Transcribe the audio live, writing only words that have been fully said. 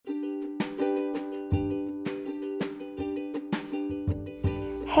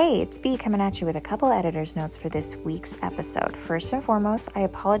Hey, it's B coming at you with a couple editor's notes for this week's episode. First and foremost, I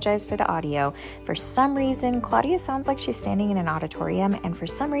apologize for the audio. For some reason, Claudia sounds like she's standing in an auditorium, and for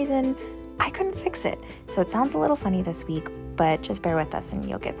some reason, I couldn't fix it. So it sounds a little funny this week, but just bear with us and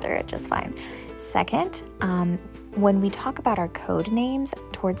you'll get through it just fine. Second, when we talk about our code names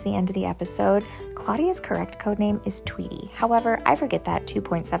towards the end of the episode, Claudia's correct code name is Tweety. However, I forget that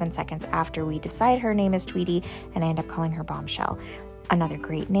 2.7 seconds after we decide her name is Tweety, and I end up calling her Bombshell. Another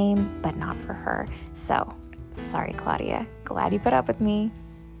great name, but not for her. So, sorry, Claudia. Glad you put up with me.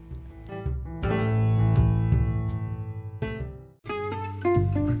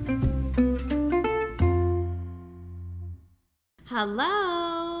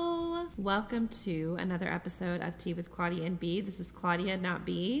 Hello! Welcome to another episode of Tea with Claudia and B. This is Claudia, not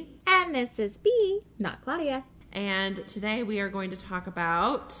B. And this is B, not Claudia. And today we are going to talk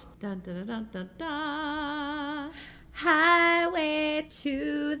about dun, dun, dun, dun, dun, Highway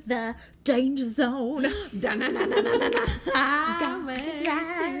to the danger zone. dun, dun, dun, dun, dun, dun, dun. Highway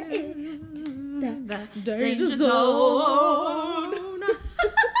to the danger zone.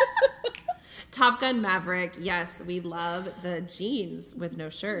 Top Gun Maverick. Yes, we love the jeans with no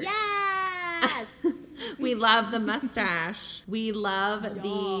shirt. Yes! We love the mustache. We love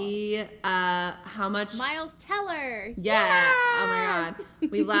the how much Miles Teller. Yeah. Yes! Oh my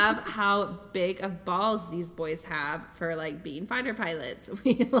god. We love how big of balls these boys have for like being fighter pilots.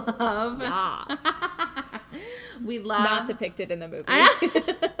 We love Yes. We love Not depicted in the movie.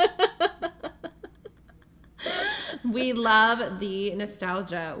 We love the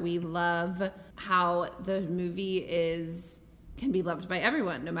nostalgia. We love how the movie can be loved by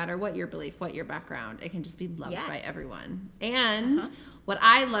everyone, no matter what your belief, what your background. It can just be loved by everyone. And what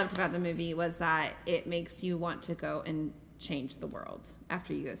I loved about the movie was that it makes you want to go and change the world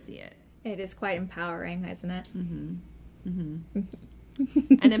after you go see it. It is quite empowering, isn't it? Mm-hmm.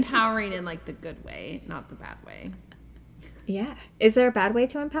 Mm-hmm. And empowering in like the good way, not the bad way. Yeah. Is there a bad way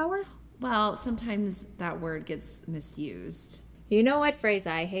to empower? Well, sometimes that word gets misused. You know what phrase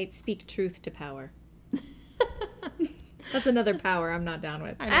I hate? Speak truth to power. That's another power I'm not down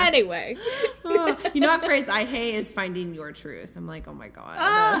with. Anyway. You know what phrase I hate is finding your truth. I'm like, oh my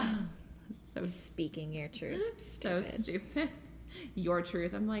God. So speaking your truth. So stupid. Your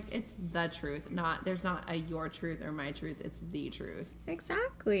truth. I'm like, it's the truth. There's not a your truth or my truth. It's the truth.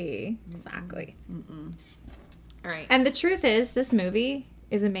 Exactly. Exactly. Mm-mm. All right. And the truth is, this movie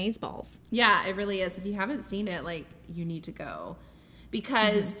is amazeballs. Yeah, it really is. If you haven't seen it, like, you need to go.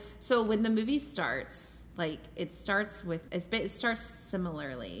 Because, so when the movie starts, like, it starts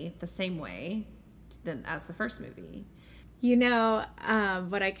similarly, the same way as the first movie. You know,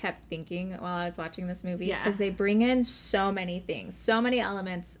 what I kept thinking while I was watching this movie? Because they bring in so many things, so many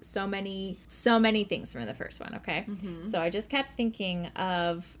elements, so many things from the first one, okay? Mm-hmm. So I just kept thinking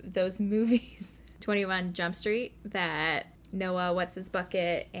of those movies, 21 Jump Street, that Noah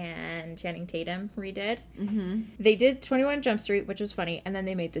What's-His-Bucket and Channing Tatum redid. Mm-hmm. They did 21 Jump Street, which was funny, and then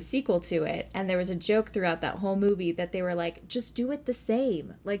they made the sequel to it, and there was a joke throughout that whole movie that they were like, just do it the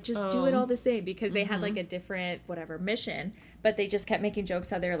same. Like, just do it all the same, because they had, like, a different, whatever, mission, but they just kept making jokes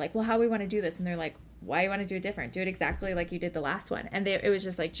how they were like, well, how do we want to do this? And they're like, why do you want to do it different? Do it exactly like you did the last one. And it was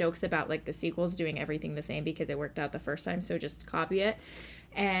just, like, jokes about, like, the sequels doing everything the same because it worked out the first time, so just copy it.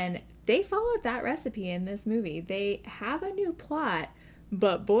 And they followed that recipe in this movie. They have a new plot,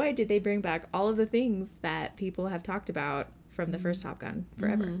 but boy, did they bring back all of the things that people have talked about from the first Top Gun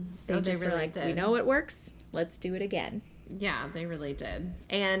forever. Mm-hmm. They really did. We know it works. Let's do it again. Yeah, they really did.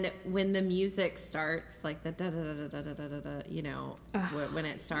 And when the music starts, like the da-da-da-da-da-da-da-da, you know, when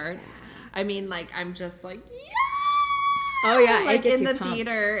it starts, I mean, like, I'm just like, yeah! Oh, yeah. Like, in the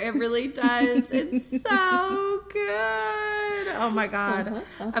theater. It really does. It's so good. Oh, my God.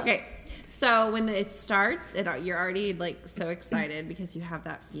 Okay. So when it starts, you're already, like, so excited because you have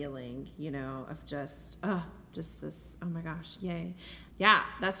that feeling, you know, of just this, oh, my gosh, yay. Yeah,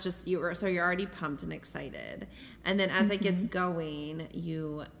 that's just, so you're already pumped and excited. And then as it gets going,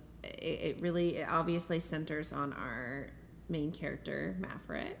 it obviously centers on our main character,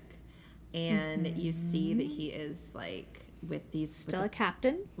 Maverick. And you see that he is, like, still a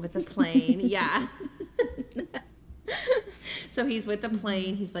captain with a plane. Yeah. So he's with the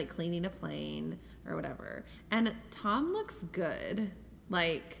plane. He's like cleaning a plane or whatever. And Tom looks good.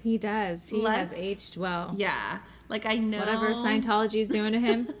 Like, he does. He has aged well. Yeah. Like, I know whatever Scientology's doing to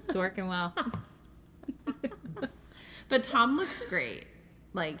him, it's working well. But Tom looks great.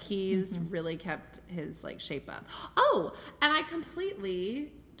 Like, he's really kept his like shape up. Oh, and I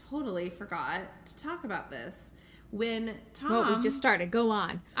totally forgot to talk about this. When Tom... Well, we just started. Go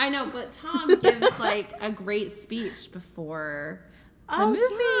on. I know, but Tom gives, like, a great speech before the movie.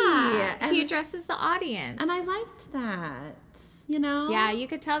 Yeah. And He addresses the audience. And I liked that, you know? Yeah, you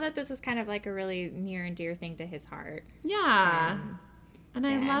could tell that this was kind of like a really near and dear thing to his heart. Yeah. And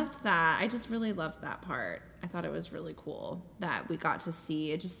I loved that. I just really loved that part. I thought it was really cool that we got to see.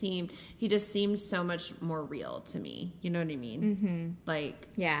 He just seemed so much more real to me. You know what I mean? Mm-hmm. Like,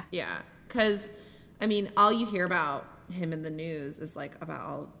 yeah. Because, I mean, all you hear about him in the news is like about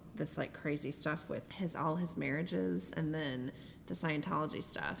all this like crazy stuff with all his marriages and then the Scientology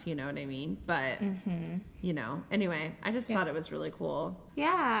stuff, you know what I mean? But, you know, anyway, I just thought it was really cool.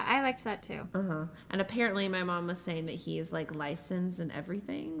 Yeah, I liked that too. And apparently my mom was saying that he is like licensed and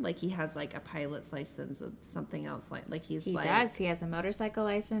everything. Like he has like a pilot's license and something else. Like he does. He has a motorcycle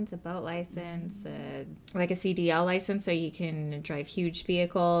license, a boat license, like a CDL license so you can drive huge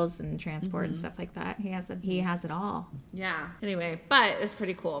vehicles and transport and stuff like that. He has it all. Yeah. Anyway, but it's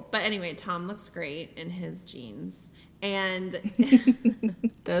pretty cool. But anyway, Tom looks great in his jeans. And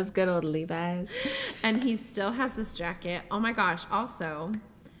those good old Levi's. And he still has this jacket. Oh my gosh. Also,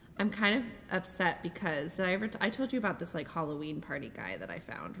 I'm kind of upset because I told you about this like Halloween party guy that I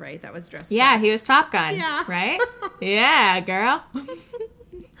found, right? That was dressed up. He was Top Gun. Yeah. Right? Yeah, girl. And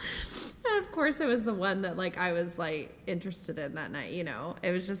of course it was the one that like I was like interested in that night, you know. It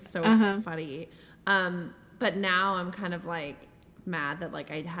was just so funny. But now I'm kind of like mad that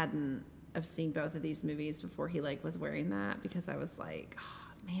like I've seen both of these movies before he like was wearing that, because I was like,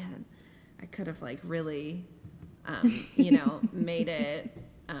 oh man, I could have like really, you know, made it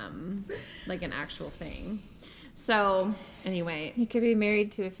like an actual thing. So anyway, you could be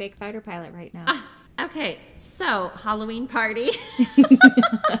married to a fake fighter pilot right now. Okay, so Halloween party.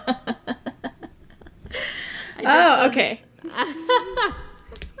 Okay.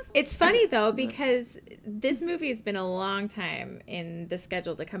 It's funny though, because this movie has been a long time in the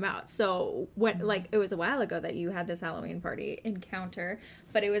schedule to come out. So it was a while ago that you had this Halloween party encounter,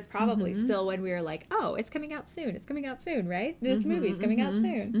 but it was probably still when we were like, oh, it's coming out soon. It's coming out soon, right? This movie's coming out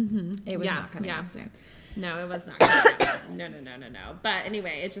soon. It was not coming out soon. No, it was not coming out soon. No. But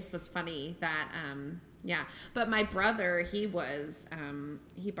anyway, it just was funny that, but my brother, he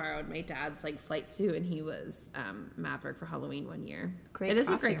borrowed my dad's like flight suit, and he was Maverick for Halloween one year. It is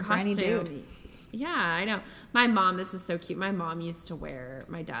a great costume. Yeah, I know. My mom, this is so cute. My mom used to wear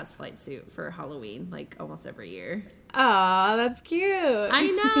my dad's flight suit for Halloween like almost every year. Oh, that's cute. I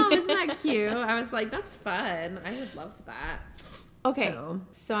know. Isn't that cute? I was like, that's fun. I would love that. Okay,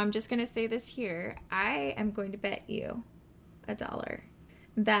 so I'm just going to say this here. I am going to bet you $1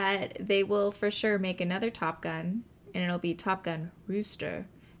 that they will for sure make another Top Gun, and it'll be Top Gun Rooster.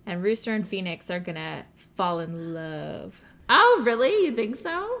 And Rooster and Phoenix are going to fall in love. Oh, really? You think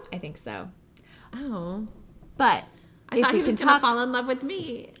so? I think so. Oh. But I thought he was going to fall in love with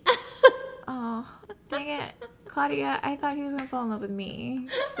me. Oh, dang it. Claudia, I thought he was going to fall in love with me.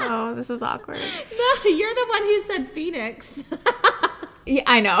 So this is awkward. No, you're the one who said Phoenix. Yeah,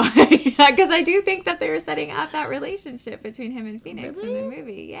 I know. Because I do think that they were setting up that relationship between him and Phoenix in the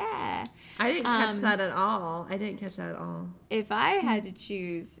movie. Yeah. I didn't catch that at all. If I had to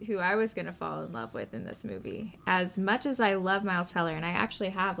choose who I was going to fall in love with in this movie, as much as I love Miles Teller, and I actually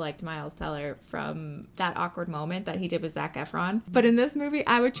have liked Miles Teller from that awkward moment that he did with Zac Efron, but in this movie,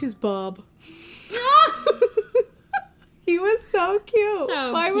 I would choose Bob. He was so cute.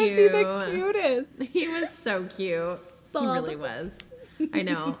 Why was he the cutest? He was so cute. Bob. He really was. I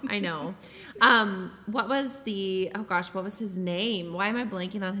know. What was his name? Why am I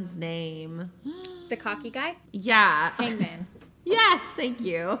blanking on his name? The cocky guy? Yeah. Hangman. Yes, thank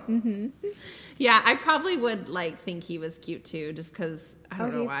you. Mm-hmm. Yeah, I probably would think he was cute too, just because I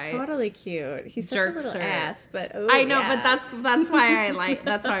don't know why. He's totally cute. He's such a little ass, but I know, but that's why I like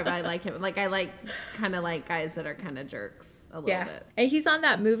him. Like I kind of like guys that are kind of jerks a little bit. And he's on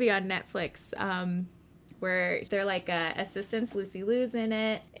that movie on Netflix. Where they're like assistants. Lucy Liu's in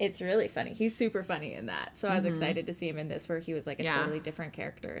it. It's really funny. He's super funny in that. So I was excited to see him in this, where he was like a totally different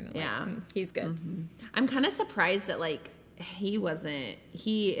character. And he's good. Mm-hmm. I'm kind of surprised that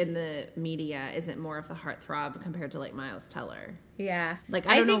he in the media isn't more of the heartthrob compared to Miles Teller. Yeah. I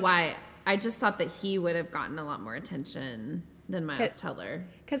don't know why. I just thought that he would have gotten a lot more attention than Miles Teller.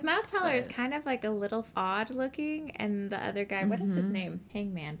 Because Miles Teller is kind of a little odd looking, and the other guy, what is his name?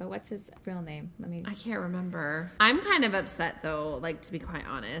 Hangman, but what's his real name? I can't remember. I'm kind of upset though, to be quite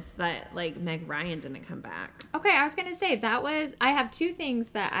honest, that Meg Ryan didn't come back. Okay, I was gonna say I have two things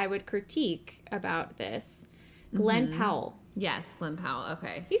that I would critique about this. Glenn Powell. Yes, Glenn Powell.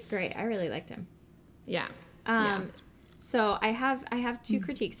 Okay. He's great. I really liked him. Yeah. So I have two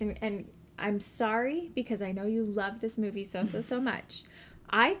critiques, and I'm sorry, because I know you love this movie so much.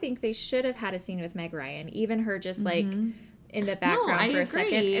 I think they should have had a scene with Meg Ryan, even her just in the background for a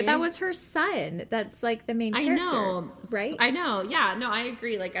second. That was her son. That's like the main character. I know. Right? I know. Yeah. No, I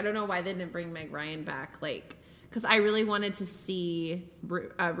agree. Like, I don't know why they didn't bring Meg Ryan back. Like, because I really wanted to see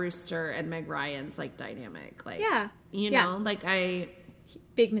Rooster and Meg Ryan's like dynamic. Like, yeah. You know, like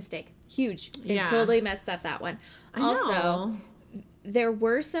big mistake. Huge. They totally messed up that one. I also, know. There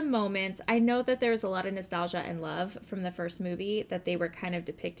were some moments. I know that there was a lot of nostalgia and love from the first movie that they were kind of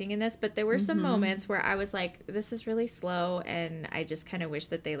depicting in this, but there were some moments where I was like, this is really slow, and I just kind of wish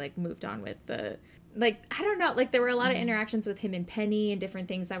that they like moved on with the, like, I don't know, like there were a lot of interactions with him and Penny and different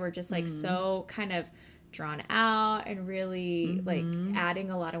things that were just like so kind of drawn out and really like adding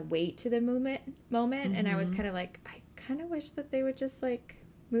a lot of weight to the moment. And I was kind of like, I kind of wish that they would just like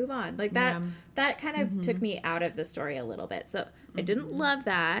move on, like that kind of took me out of the story a little bit, so I didn't love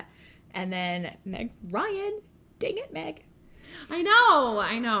that. And then Meg Ryan, dang it, Meg. I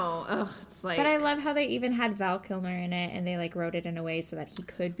know. Ugh, it's like, but I love how they even had Val Kilmer in it, and they like wrote it in a way so that he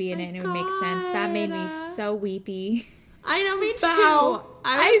could be in it and it would make sense. That made me so weepy. I know, me too. Val,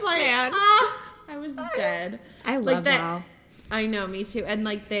 I was like, I was dead. I love like Val. I know, me too. And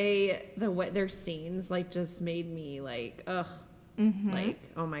like their scenes like just made me like, ugh.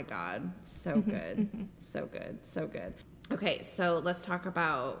 Like, oh my God, so good. So good. Okay, so let's talk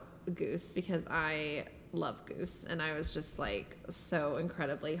about Goose, because I love Goose, and I was just like so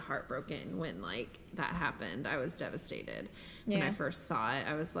incredibly heartbroken when like that happened. I was devastated when I first saw it.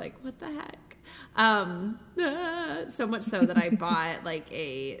 I was like, what the heck? So much so that I bought like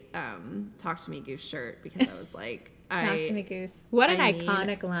a Talk to Me Goose shirt, because I was like, Talk to me, Goose. What an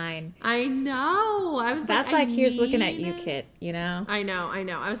iconic line. I know. I was That's like here's looking at you, kid, you know? I know.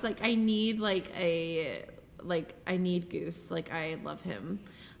 I was like, I need I need Goose. Like, I love him.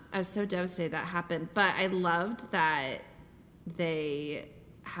 I was so devastated that happened. But I loved that they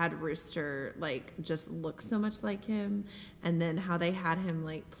had Rooster like just look so much like him, and then how they had him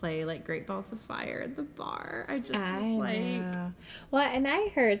like play like Great Balls of Fire at the bar. I was like, well, and I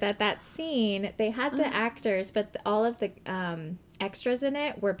heard that scene they had the actors, but all of the extras in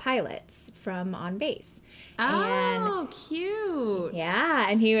it were pilots from On Base. Oh, cute. Yeah,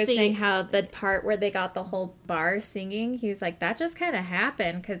 and he was saying how the part where they got the whole bar singing, he was like, that just kind of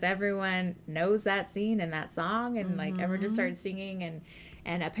happened because everyone knows that scene and that song, and like everyone just started singing.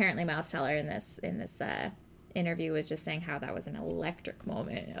 And apparently Miles Teller in this interview was just saying how that was an electric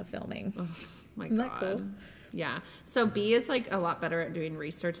moment of filming. Oh my God. That cool? Yeah. So B is like a lot better at doing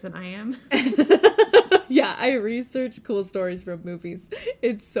research than I am. Yeah, I research cool stories from movies.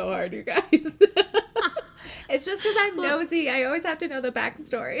 It's so hard, you guys. It's just because I'm nosy. I always have to know the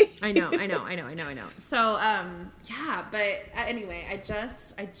backstory. I know. So, yeah, but anyway, I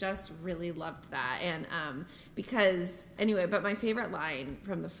just really loved that. And, because anyway, but my favorite line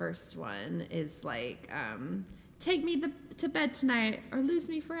from the first one is like, take me to bed tonight or lose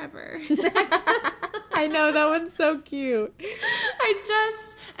me forever. I know, that one's so cute.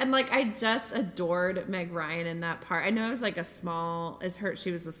 I just adored Meg Ryan in that part. I know it was like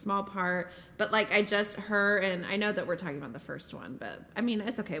she was a small part, but like her, and I know that we're talking about the first one, but I mean,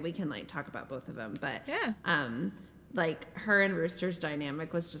 it's okay. We can like talk about both of them, but yeah. Like her and Rooster's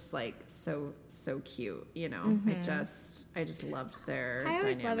dynamic was just like so cute, you know. I just loved their dynamic. I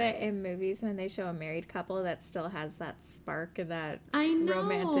always love it in movies when they show a married couple that still has that spark and that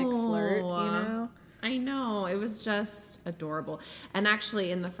romantic flirt, you know. I know. It was just adorable. And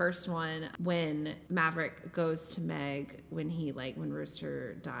actually in the first one, when Maverick goes to Meg when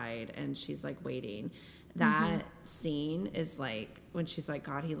Rooster died and she's like waiting, that scene is like when she's like,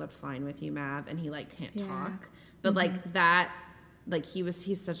 God, he loved flying with you, Mav, and he like can't talk. But like that, like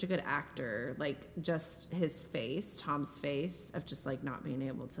he's such a good actor. Like just his face, Tom's face of just like not being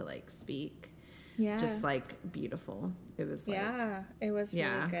able to like speak. Yeah. Just like beautiful. It was like, it was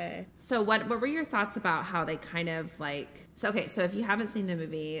really good. So what were your thoughts about how they kind of like, so if you haven't seen the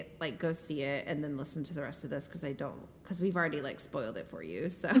movie, like go see it and then listen to the rest of this, because we've already like spoiled it for you.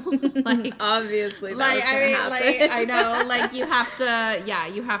 So like obviously I know, like you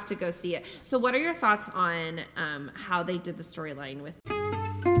have to go see it. So what are your thoughts on how they did the storyline with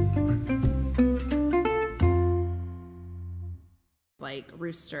like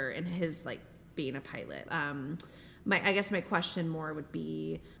Rooster and his like being a pilot? I guess my question more would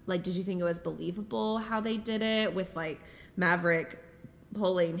be like, did you think it was believable how they did it with like Maverick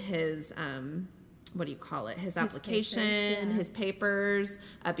pulling his what do you call it, his application, his papers,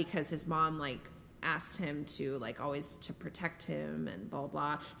 because his mom like asked him to like always to protect him and blah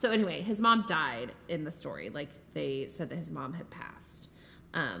blah. So anyway, his mom died in the story. Like they said that his mom had passed.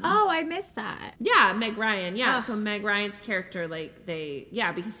 I missed that. Yeah, Meg Ryan. Yeah, so Meg Ryan's character, like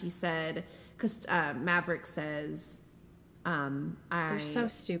because he said, because Maverick says, They're so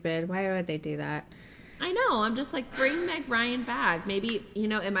stupid. Why would they do that? I know. I'm just like, bring Meg Ryan back. Maybe,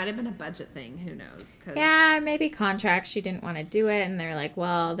 it might have been a budget thing. Who knows? Yeah, maybe contracts. She didn't want to do it. And they're like,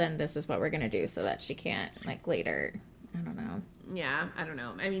 well, then this is what we're going to do so that she can't, like, later. I don't know. Yeah, I don't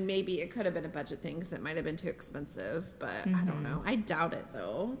know. I mean, maybe it could have been a budget thing because it might have been too expensive. But I don't know. I doubt it,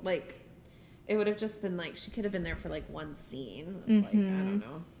 though. Like, it would have just been like, she could have been there for, like, one scene. It's like, I don't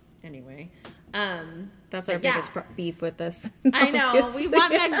know. Anyway, that's our biggest beef with this. I know. We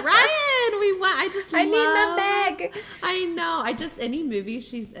want Meg Ryan. I need the Meg. I know. Any movie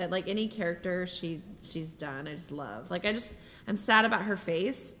she's like, any character she's done, I just love. Like, I'm sad about her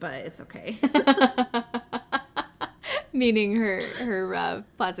face, but it's okay. Meaning her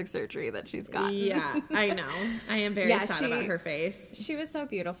plastic surgery that she's got. Yeah, I know. I am very sad about her face. She was so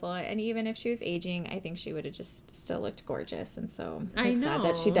beautiful, and even if she was aging, I think she would have just still looked gorgeous. And so it's sad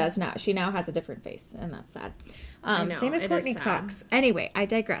that she does now. She now has a different face, and that's sad. Same with Courtney Cox. Anyway, I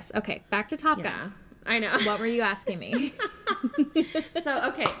digress. Okay, back to Top Gun. I know. What were you asking me?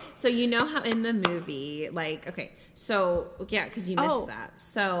 So you know how in the movie, like, because you missed that.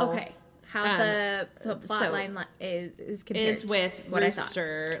 So how the plot line is compared is with what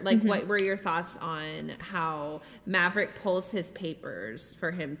Rooster. Like, what were your thoughts on how Maverick pulls his papers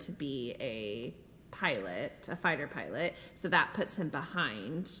for him to be a fighter pilot? So that puts him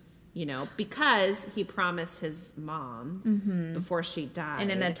behind, because he promised his mom before she died,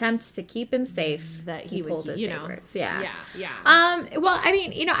 in an attempt to keep him safe, that he would pulled his papers. Yeah. Well, I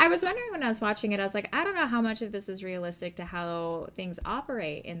mean, I was wondering when I was watching it, I was like, I don't know how much of this is realistic to how things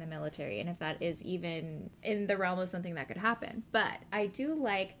operate in the military, and if that is even in the realm of something that could happen. But I do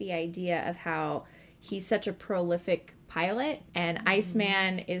like the idea of how he's such a prolific pilot, and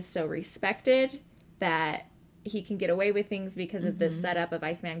Iceman is so respected that he can get away with things because of this setup of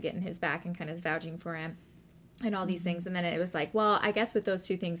Iceman getting his back and kind of vouching for him and all these things. And then it was like, well, I guess with those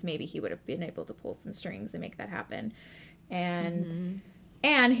two things, maybe he would have been able to pull some strings and make that happen. And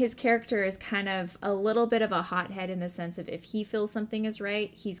his character is kind of a little bit of a hothead in the sense of if he feels something is right,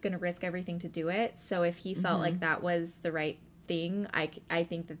 he's going to risk everything to do it. So if he felt like that was the right thing, I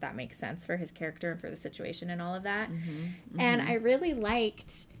think that makes sense for his character and for the situation and all of that. And I really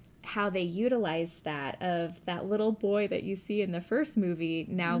liked how they utilized that of that little boy that you see in the first movie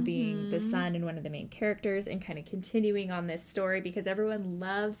now being the son and one of the main characters, and kind of continuing on this story because everyone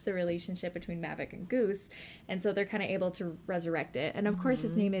loves the relationship between Maverick and Goose, and so they're kind of able to resurrect it. And of course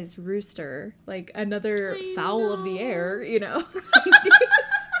his name is Rooster, like another fowl of the air,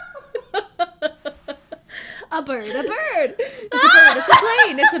 a bird, it's a bird, it's a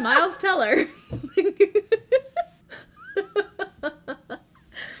plane, it's a Miles Teller.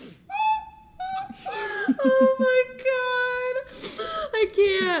 Oh my god, I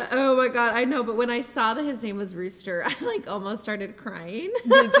can't. Oh my god, I know. But when I saw that his name was Rooster, I like almost started crying.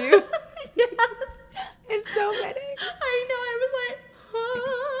 Did you? Yeah, it's so funny. I know. I was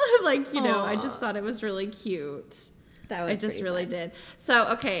like, Aww. I just thought it was really cute. That was. I just really did. So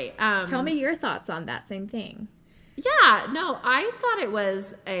okay, tell me your thoughts on that same thing. Yeah, no, I thought it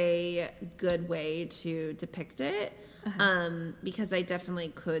was a good way to depict it. Because I definitely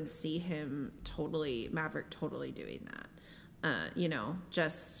could see Maverick totally doing that.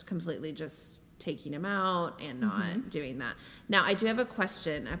 Just completely just taking him out and not doing that. Now, I do have a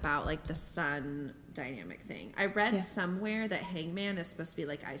question about like the son dynamic thing. I read somewhere that Hangman is supposed to be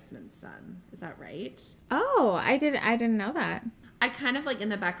like Iceman's son. Is that right? Oh, I didn't know that. I kind of like in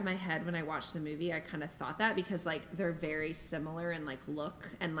the back of my head when I watched the movie, I kind of thought that because like they're very similar in like look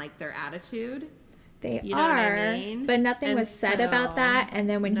and like their attitude. They are, but nothing was said about that. And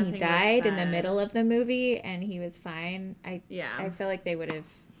then when he died in the middle of the movie and he was fine, I feel like they would have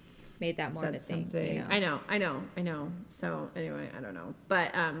made that more of a thing. I know. So anyway, I don't know.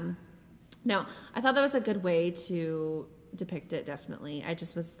 But no, I thought that was a good way to depict it, definitely. I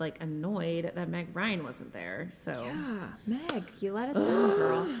just was like annoyed that Meg Ryan wasn't there. So yeah, Meg, you let us down,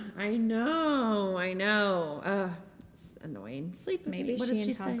 girl. I know. It's annoying. Sleep with Maybe me. What she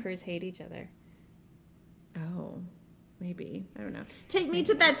and Tom Cruise hate each other. Oh, maybe. I don't know. Take me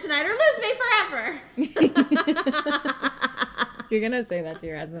to bed tonight or lose me forever. You're going to say that to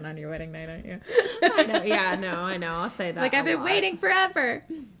your husband on your wedding night, aren't you? I know. Yeah, no, I know. I'll say that. Like, I've been waiting forever.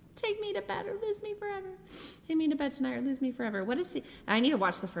 Take me to bed or lose me forever. Take me to bed tonight or lose me forever. What is he? I need to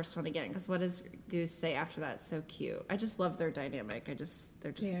watch the first one again because what does Goose say after that? It's so cute. I just love their dynamic. They're just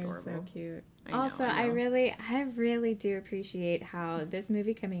adorable. So cute. I really do appreciate how this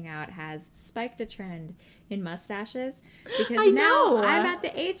movie coming out has spiked a trend in mustaches because now I'm at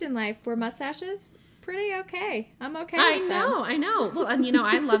the age in life where mustaches pretty okay. I'm okay with them. I know. Well, and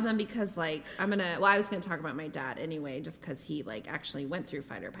I love them because like I was gonna talk about my dad anyway, just because he like actually went through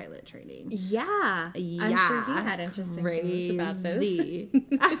fighter pilot training. Yeah. I'm sure he had interesting things about this.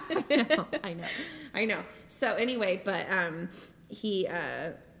 I know. So anyway, but he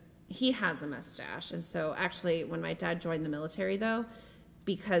has a mustache, and so actually when my dad joined the military though,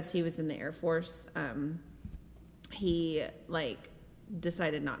 because he was in the Air Force, he like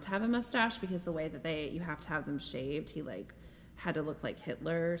decided not to have a mustache because the way that you have to have them shaved, he like had to look like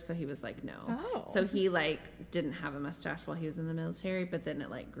Hitler, so he was like no. So he like didn't have a mustache while he was in the military, but then it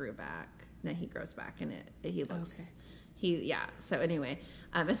like grew back. Then he grows back and he looks so anyway,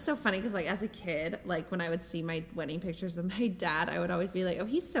 it's so funny because like as a kid, like when I would see my wedding pictures of my dad, I would always be like, oh,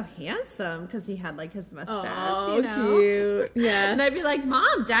 he's so handsome, because he had like his mustache, cute. Yeah. And I'd be like,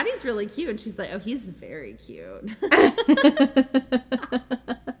 Mom, Daddy's really cute, and she's like, oh, he's very cute.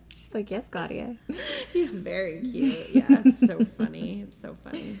 She's like, yes, Claudia. He's very cute. Yeah, it's so funny. It's so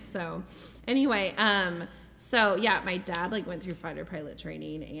funny. So anyway, so yeah, my dad like went through fighter pilot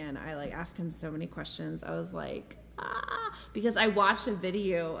training, and I like asked him so many questions. I was like, because I watched a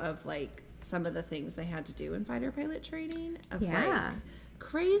video of like some of the things they had to do in fighter pilot training of like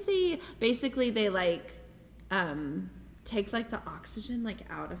crazy. Basically, they like take like the oxygen like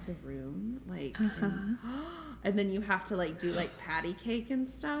out of the room, like and then you have to like do like patty cake and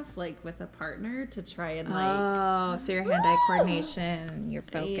stuff like with a partner to try and like so your hand-eye coordination, your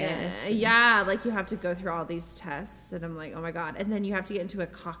focus, like you have to go through all these tests, and I'm like, oh my God. And then you have to get into a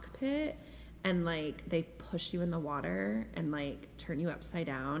cockpit, and like they push you in the water and like turn you upside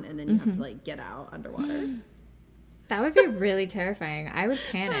down, and then you have to like get out underwater. That would be really terrifying. I would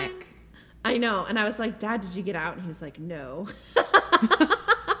panic. I know. And I was like, Dad, did you get out? And he was like, no.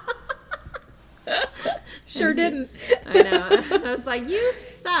 Sure didn't. I know. I was like, you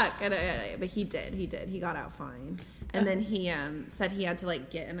suck. But he did. He got out fine. And then he said he had to like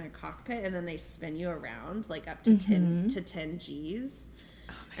get in a cockpit, and then they spin you around like up to 10 Gs.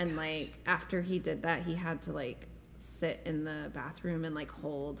 And like after he did that, he had to like sit in the bathroom and like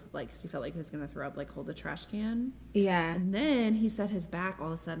hold, like, because he felt like he was gonna throw up, like hold the trash can. Yeah. And then he said his back all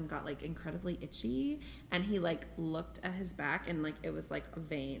of a sudden got like incredibly itchy, and he like looked at his back, and like it was like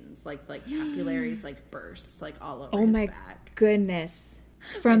veins, like capillaries like burst like all over his back. Oh my goodness.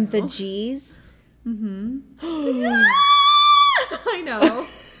 From the G's. I know.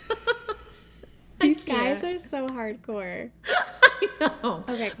 These guys are so hardcore. I know.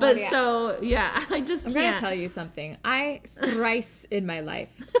 Okay, Claudia. But so, yeah, I'm going to tell you something. I thrice in my life,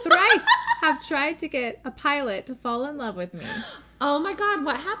 have tried to get a pilot to fall in love with me. Oh my God,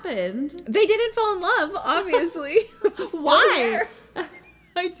 what happened? They didn't fall in love, obviously. Why?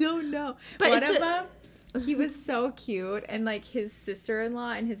 I don't know. But one of them, he was so cute. And like his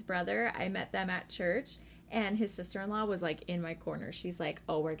sister-in-law and his brother, I met them at church. And his sister-in-law was like in my corner. She's like,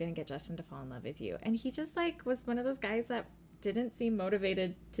 oh, we're going to get Justin to fall in love with you. And he just like was one of those guys that didn't seem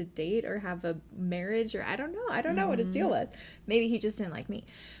motivated to date or have a marriage, or I don't know what his deal was. Maybe he just didn't like me.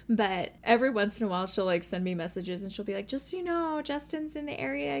 But every once in a while she'll like send me messages, and she'll be like, just so you know, Justin's in the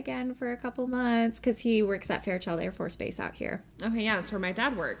area again for a couple months, because he works at Fairchild Air Force Base out here. Okay, yeah, that's where my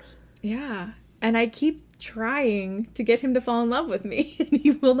dad worked. Yeah. And I keep trying to get him to fall in love with me, and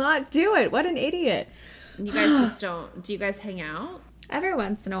he will not do it. What an idiot. You guys just don't. Do you guys hang out? Every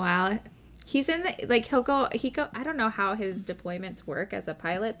once in a while. He's in the, like, he go, I don't know how his deployments work as a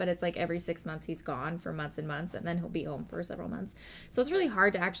pilot, but it's like every 6 months he's gone for months and months, and then he'll be home for several months. So it's really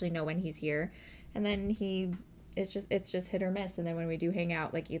hard to actually know when he's here. And then it's just hit or miss. And then when we do hang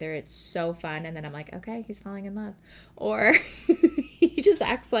out, like, either it's so fun, and then I'm like, okay, he's falling in love, or he just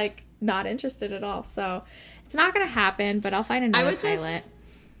acts like not interested at all. So it's not going to happen, but I'll find another pilot.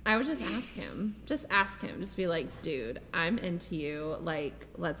 I would just ask him. Just ask him. Just be like, dude, I'm into you. Like,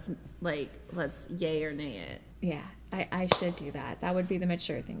 let's yay or nay it. Yeah, I should do that. That would be the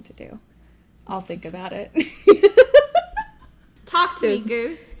mature thing to do. I'll think about it. Talk to me,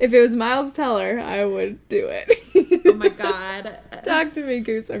 Goose. If it was Miles Teller, I would do it. Oh my God. Talk to me,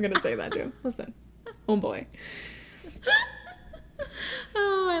 Goose. I'm going to say that to him. Listen. Oh boy.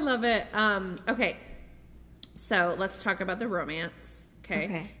 Oh, I love it. Okay. So let's talk about the romance.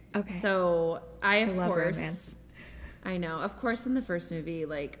 Okay. So I love romance. I know. Of course, in the first movie,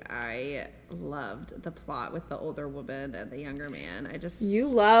 like, I loved the plot with the older woman and the younger man. You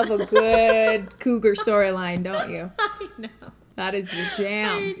love a good cougar storyline, don't you? I know. That is your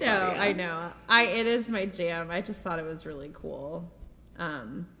jam. I know. It is my jam. I just thought it was really cool.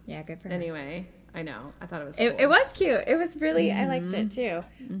 Yeah, good for her. Anyway, I know. I thought it was cool. It was cute. It was really, I liked it too.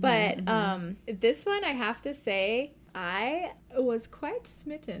 But this one, I have to say, I was quite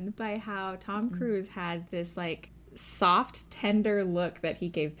smitten by how Tom Cruise had this like soft, tender look that he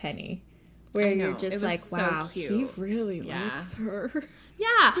gave Penny. Where you're just like, wow, so he really likes her.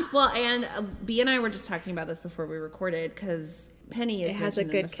 Yeah. Well, and B and I were just talking about this before we recorded because Penny is has a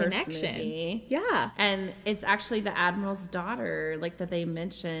good in the connection. First movie. Yeah. And it's actually the Admiral's daughter, like that they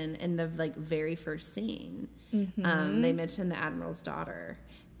mention in the like very first scene. Mm-hmm. They mention the Admiral's daughter.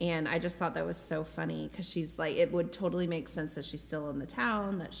 And I just thought that was so funny because she's like, it would totally make sense that she's still in the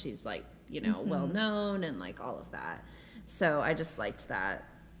town, that she's like, you know, well known and like all of that. So I just liked that,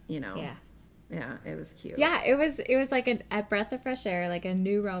 you know. Yeah. Yeah, it was cute. Yeah, it was like a breath of fresh air, like a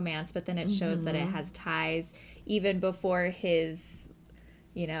new romance, but then it shows that it has ties even before his,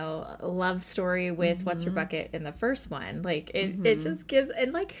 you know, love story with What's Her Bucket in the first one. Like, it just gives,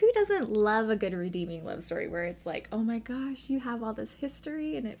 and like, who doesn't love a good redeeming love story where it's like, oh my gosh, you have all this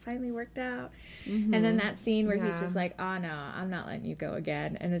history and it finally worked out. And then that scene where he's just like, oh no, I'm not letting you go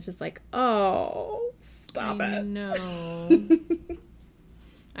again. And it's just like, oh, stop it. I know.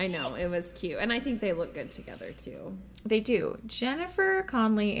 I know, it was cute. And I think they look good together, too. They do. Jennifer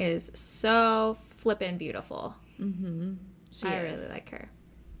Connelly is so flippin' beautiful. Mm-hmm. I really like her.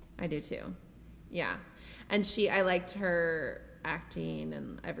 I do, too. Yeah. And I liked her acting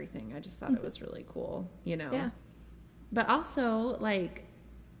and everything. I just thought it was really cool, you know? Yeah. But also, like,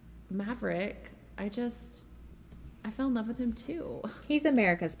 Maverick, I fell in love with him, too. He's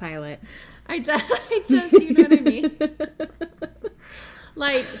America's pilot. I just, you know what I mean?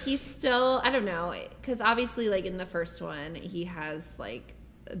 Like, he's still, I don't know, because obviously, like, in the first one, he has, like,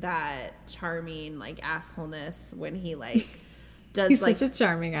 that charming, like, assholeness when he, like, does, he's like... such a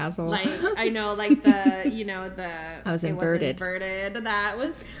charming asshole. Like, I know, like, the, you know, I was inverted. It was inverted. That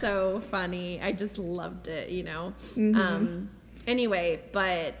was so funny. I just loved it, you know? Anyway,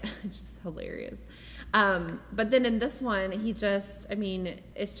 but, just hilarious. But then in this one, he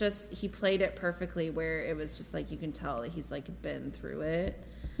played it perfectly where it was just like, you can tell that he's like been through it.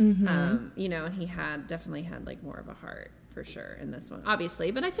 You know, and he definitely had like more of a heart for sure in this one,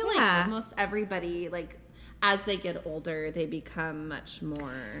 obviously. But I feel like almost everybody, like, as they get older, they become much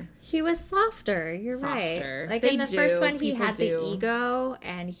more... He was softer. You're right. Like, in the first one, he had the ego,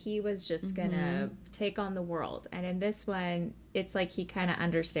 and he was just gonna take on the world. And in this one, it's like he kind of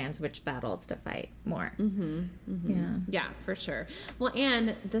understands which battles to fight more. Yeah, for sure. Well,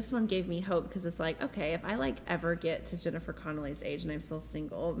 and this one gave me hope because it's like, okay, if I, like, ever get to Jennifer Connelly's age and I'm still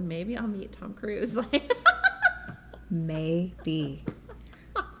single, maybe I'll meet Tom Cruise. Like, maybe.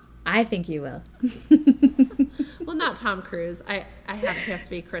 I think you will. Well, not Tom Cruise. He has to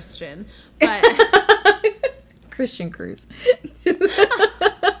be Christian, but Christian Cruise.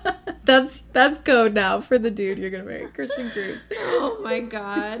 That's code now for the dude you're gonna marry, Christian Cruise. Oh my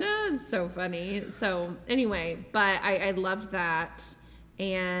god, it's so funny. So anyway, but I loved that,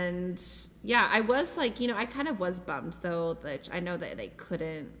 and yeah, I was like, you know, I kind of was bummed though that I know that they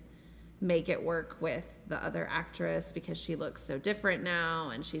couldn't make it work with the other actress because she looks so different now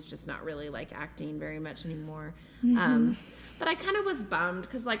and she's just not really like acting very much anymore. But I kind of was bummed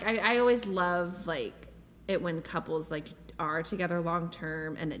because like I always love like it when couples like are together long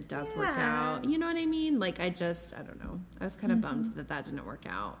term and it does work out. You know what I mean? Like I don't know. I was kind of bummed that didn't work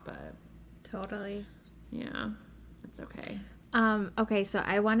out, but totally. Yeah, it's okay. Okay, so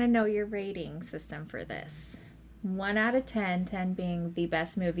I want to know your rating system for this. 1 out of 10, 10 being the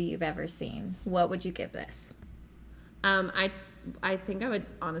best movie you've ever seen. What would you give this? I think I would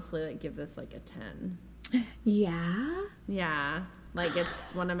honestly like give this like a 10. Yeah? Yeah. Like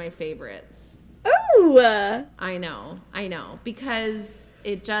it's one of my favorites. Ooh! I know. Because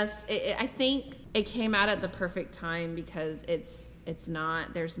I think it came out at the perfect time because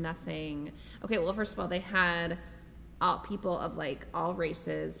there's nothing. Okay, well, first of all, they had people of like all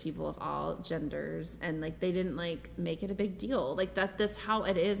races, people of all genders, and like they didn't like make it a big deal. Like that's how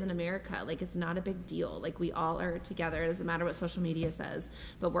it is in America. Like it's not a big deal. Like we all are together. It doesn't matter what social media says,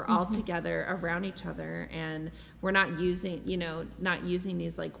 but we're all together around each other, and we're not using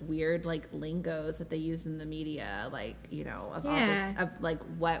these like weird like lingos that they use in the media, like, you know, of all this of like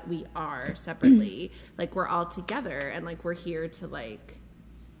what we are separately. Like we're all together, and like we're here to like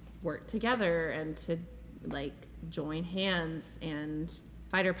work together and to like join hands and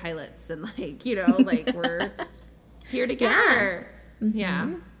fighter pilots and like, you know, like we're here together.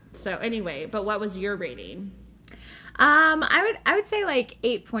 Yeah. So anyway, but what was your rating? I would say like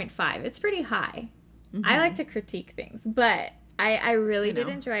 8.5. It's pretty high. I like to critique things, but I really did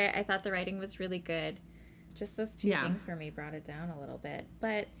enjoy it. I thought the writing was really good. Just those two things for me brought it down a little bit.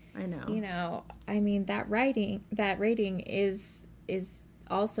 But I know. You know, I mean that rating is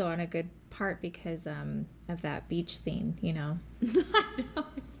also on a good part because of that beach scene, you know. I know.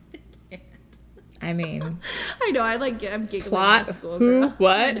 I mean, I know. I'm giggling plot. like a schoolgirl. Who?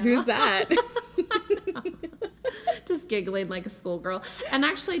 What? Who's that? Just giggling like a schoolgirl. And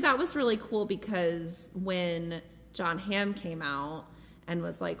actually, that was really cool because when John Hamm came out and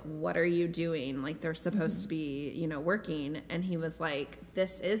was like, "What are you doing? Like, they're supposed to be, you know, working," and he was like,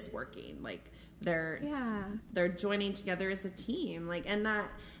 "This is working. Like, they're joining together as a team. Like, and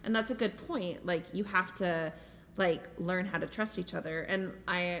that's a good point. Like, you have to like learn how to trust each other." And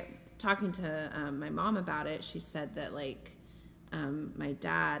talking to my mom about it, she said that like my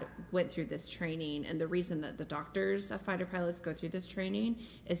dad went through this training, and the reason that the doctors of fighter pilots go through this training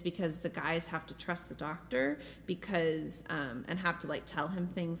is because the guys have to trust the doctor because and have to like tell him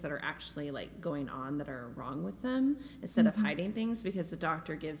things that are actually like going on that are wrong with them instead of hiding things, because the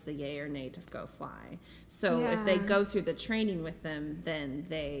doctor gives the yay or nay to go fly. So if they go through the training with them, then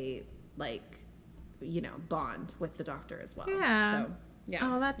they like, you know, bond with the doctor as well. So yeah.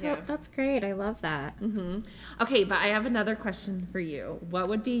 Oh, that's great. I love that. Okay, but I have another question for you. What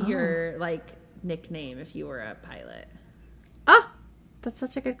would be your like nickname if you were a pilot? Oh, that's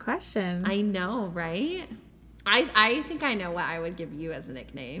such a good question. I know, right? I think I know what I would give you as a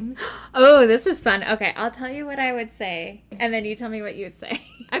nickname. Oh, this is fun. Okay, I'll tell you what I would say, and then you tell me what you would say.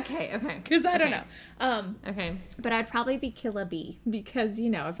 Okay. Because I don't know. Okay. But I'd probably be Killa Bee because,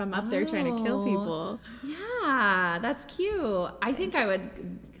 you know, if I'm up there trying to kill people. Yeah, that's cute. I think I would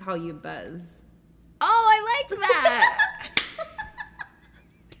call you Buzz. Oh, I like that.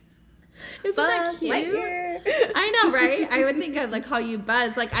 Isn't that cute? Lightyear. I know, right? I would think I'd like call you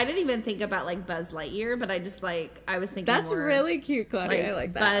Buzz. Like, I didn't even think about like Buzz Lightyear, but I just like, I was thinking that's more, really cute, Claudia. I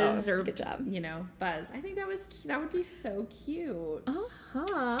like that. Buzz or good job. You know, Buzz. I think that would be so cute.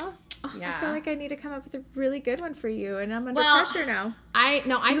 Oh, yeah. I feel like I need to come up with a really good one for you, and I'm under pressure now. I Do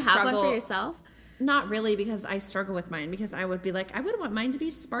you have one for yourself? Not really, because I struggle with mine, because I would be like, I would want mine to be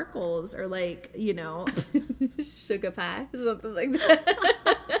Sparkles or like, you know, Sugar Pie, something like that.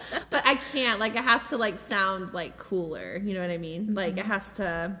 But I can't, like, it has to like sound like cooler, you know what I mean? Like it has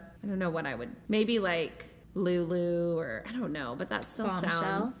to, I don't know what I would, maybe like Lulu, or I don't know, but that still Bombshell.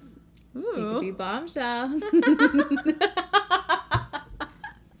 sounds. Ooh. It could be Bombshell.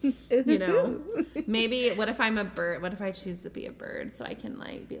 You know, maybe what if I'm a bird? What if I choose to be a bird so I can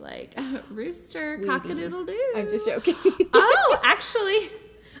like be like rooster, cock-a-doodle-doo? I'm just joking. Oh, actually,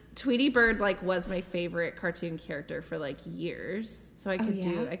 Tweety Bird like was my favorite cartoon character for like years, so I could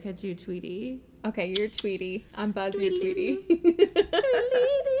do Tweety. Okay, you're Tweety. I'm Buzz. You're Tweety.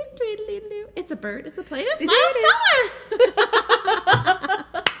 It's a bird. It's a plane. It's Miles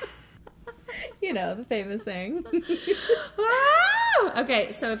Teller. You know, the famous thing.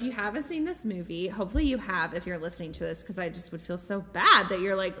 Okay, so if you haven't seen this movie, hopefully you have if you're listening to this, because I just would feel so bad that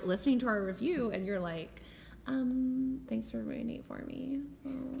you're like listening to our review and you're like, thanks for ruining it for me.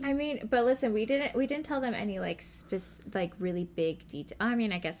 I mean, but listen, we didn't tell them any like really big detail. I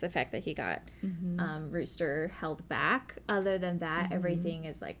mean, I guess the fact that he got Rooster held back. Other than that, everything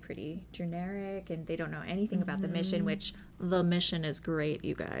is like pretty generic, and they don't know anything about the mission, which the mission is great,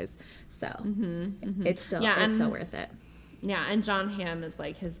 you guys. So it's still it's so worth it. Yeah, and John Hamm is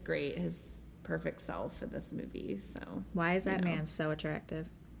like his perfect self in this movie. So why is that man so attractive?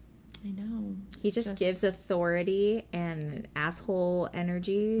 I know. He just gives authority and asshole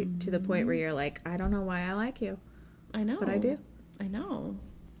energy to the point where you're like, I don't know why I like you. I know. But I do. I know.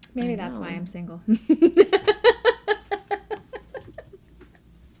 Maybe that's why I'm single.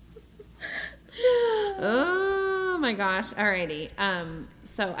 Oh my gosh. Alrighty.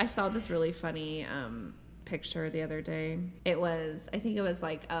 So I saw this really funny picture the other day. I think it was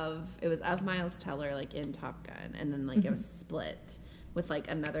of Miles Teller like in Top Gun, and then like it was split with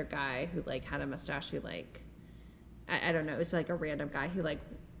like another guy who like had a mustache who like I don't know, it was like a random guy who like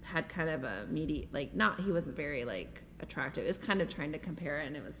had kind of a meaty, like he wasn't very like attractive. It was kind of trying to compare it,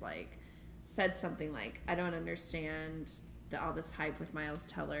 and it was like said something like, I don't understand all this hype with Miles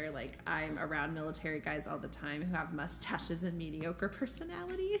Teller. Like, I'm around military guys all the time who have mustaches and mediocre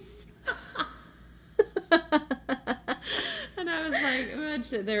personalities. And I was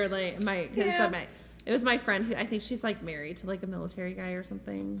like, they were like, it was my friend who, I think she's like married to like a military guy or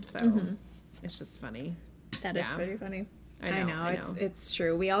something. So it's just funny. That is pretty funny. I know. It's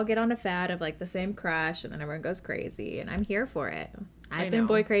true. We all get on a fad of like the same crush, and then everyone goes crazy, and I'm here for it. I've been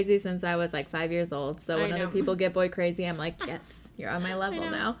boy crazy since I was like 5 years old. So when other people get boy crazy, I'm like, yes, you're on my level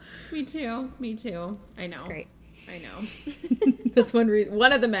now. Me too. I know. It's great. I know. That's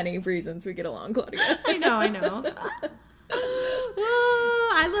one of the many reasons we get along, Claudia. I know.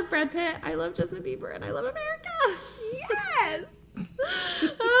 Oh, I love Brad Pitt. I love Justin Bieber, and I love America. Yes.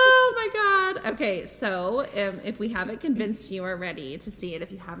 Oh Oh my God. Okay, so if we haven't convinced you already to see it,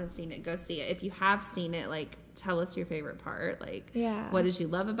 if you haven't seen it, go see it. If you have seen it, like, tell us your favorite part. Like, what did you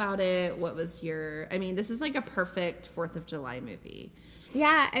love about it? What was your? I mean, this is like a perfect 4th of July movie.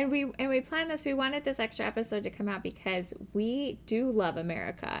 Yeah, and we planned this. We wanted this extra episode to come out because we do love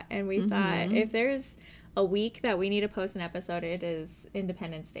America, and we thought if there's a week that we need to post an episode, it is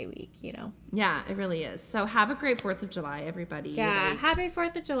Independence Day week, you know? Yeah, it really is. So have a great 4th of July, everybody. Yeah, like, happy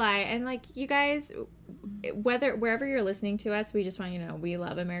 4th of July. And, like, you guys, wherever you're listening to us, we just want you to know we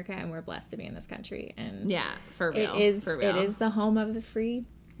love America and we're blessed to be in this country. And yeah, for real. It is the home of the free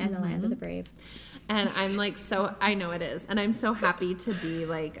and the land of the brave. And I'm like, I know it is. And I'm so happy to be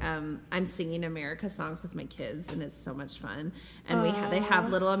like, I'm singing America songs with my kids and it's so much fun. And they have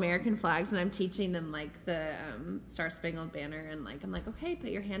little American flags and I'm teaching them like the Star Spangled Banner. And like, I'm like, okay,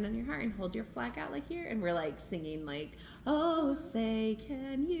 put your hand on your heart and hold your flag out like here. And we're like singing like, oh, say,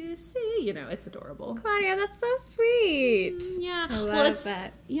 can you see? You know, it's adorable. Claudia, that's so sweet. Yeah. I love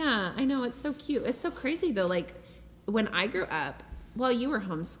that. Yeah, I know. It's so cute. It's so crazy though. Like when I grew up, well, you were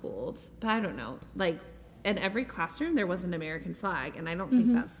homeschooled, but I don't know. Like, in every classroom, there was an American flag, and I don't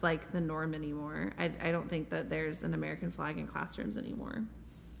think that's, like, the norm anymore. I don't think that there's an American flag in classrooms anymore.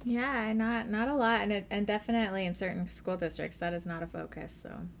 Yeah, not a lot, and definitely in certain school districts, that is not a focus, so.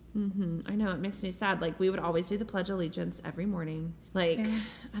 I know, it makes me sad. Like, we would always do the Pledge of Allegiance every morning. Like,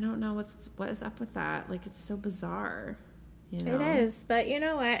 I don't know what is up with that. Like, it's so bizarre. You know? It is, but you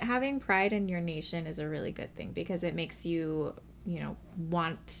know what? Having pride in your nation is a really good thing because it makes you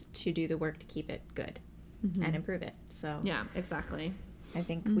want to do the work to keep it good and improve it. So yeah, exactly. I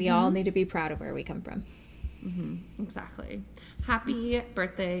think we all need to be proud of where we come from. Exactly. Happy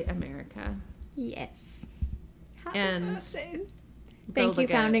birthday, America. Yes. Happy birthday. Thank you,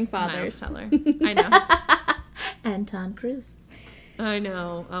 Founding Fathers. I know. And Tom Cruise. I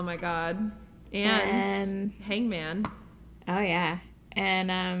know. Oh my God. And Hangman. Oh yeah.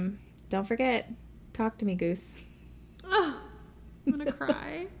 And don't forget, talk to me, Goose. Oh, I'm gonna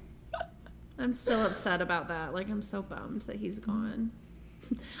cry. I'm still upset about that. Like, I'm so bummed that he's gone.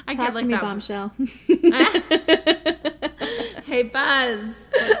 I get like to me, that Bombshell. Hey, Buzz,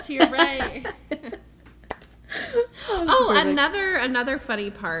 look to your right. Another funny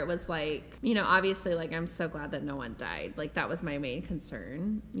part was like, obviously, like, I'm so glad that no one died. Like, that was my main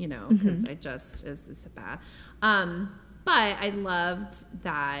concern, because it's a bad. But I loved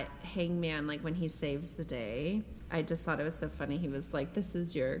that Hangman, like, when he saves the day, I just thought it was so funny. He was like, this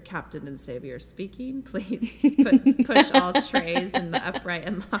is your captain and savior speaking. Please push all trays in the upright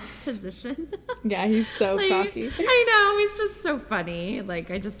and locked position. Yeah, he's so cocky. I know. He's just so funny.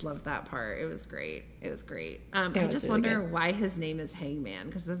 Like, I just loved that part. It was great. I just wonder why his name is Hangman,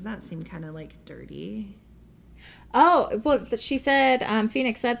 because doesn't that seem kind of, like, dirty? Oh, well, she said,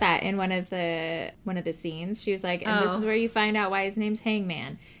 Phoenix said that in one of the scenes. She was like, and this is where you find out why his name's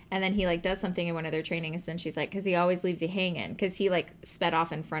Hangman. And then he, like, does something in one of their trainings, and she's like, because he always leaves you hanging. Because he, like, sped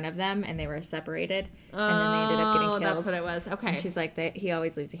off in front of them, and they were separated. And then they ended up getting killed. That's what it was. Okay. And she's like, he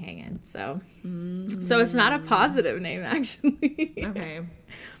always leaves you hanging. So so it's not a positive name, actually. Okay.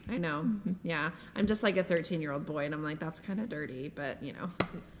 I know. Yeah. I'm just like a 13-year-old boy, and I'm like, that's kind of dirty, but,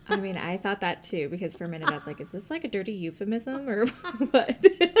 I mean, I thought that, too, because for a minute I was like, is this, like, a dirty euphemism, or what?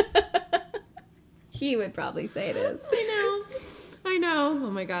 He would probably say it is. I know.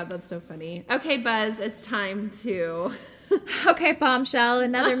 Oh my God, that's so funny. Okay, Buzz, it's time to... Okay, Bombshell,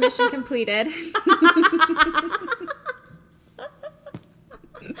 another mission completed.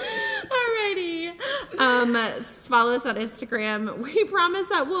 Alrighty. Follow us on Instagram. We promise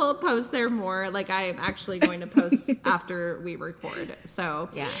that we'll post there more. Like, I'm actually going to post after we record. So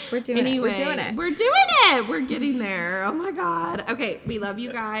yeah, we're doing it. We're doing it. We're getting there. Oh my God. Okay, we love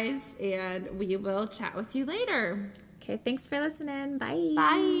you guys, and we will chat with you later. Okay, thanks for listening. Bye.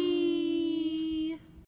 Bye.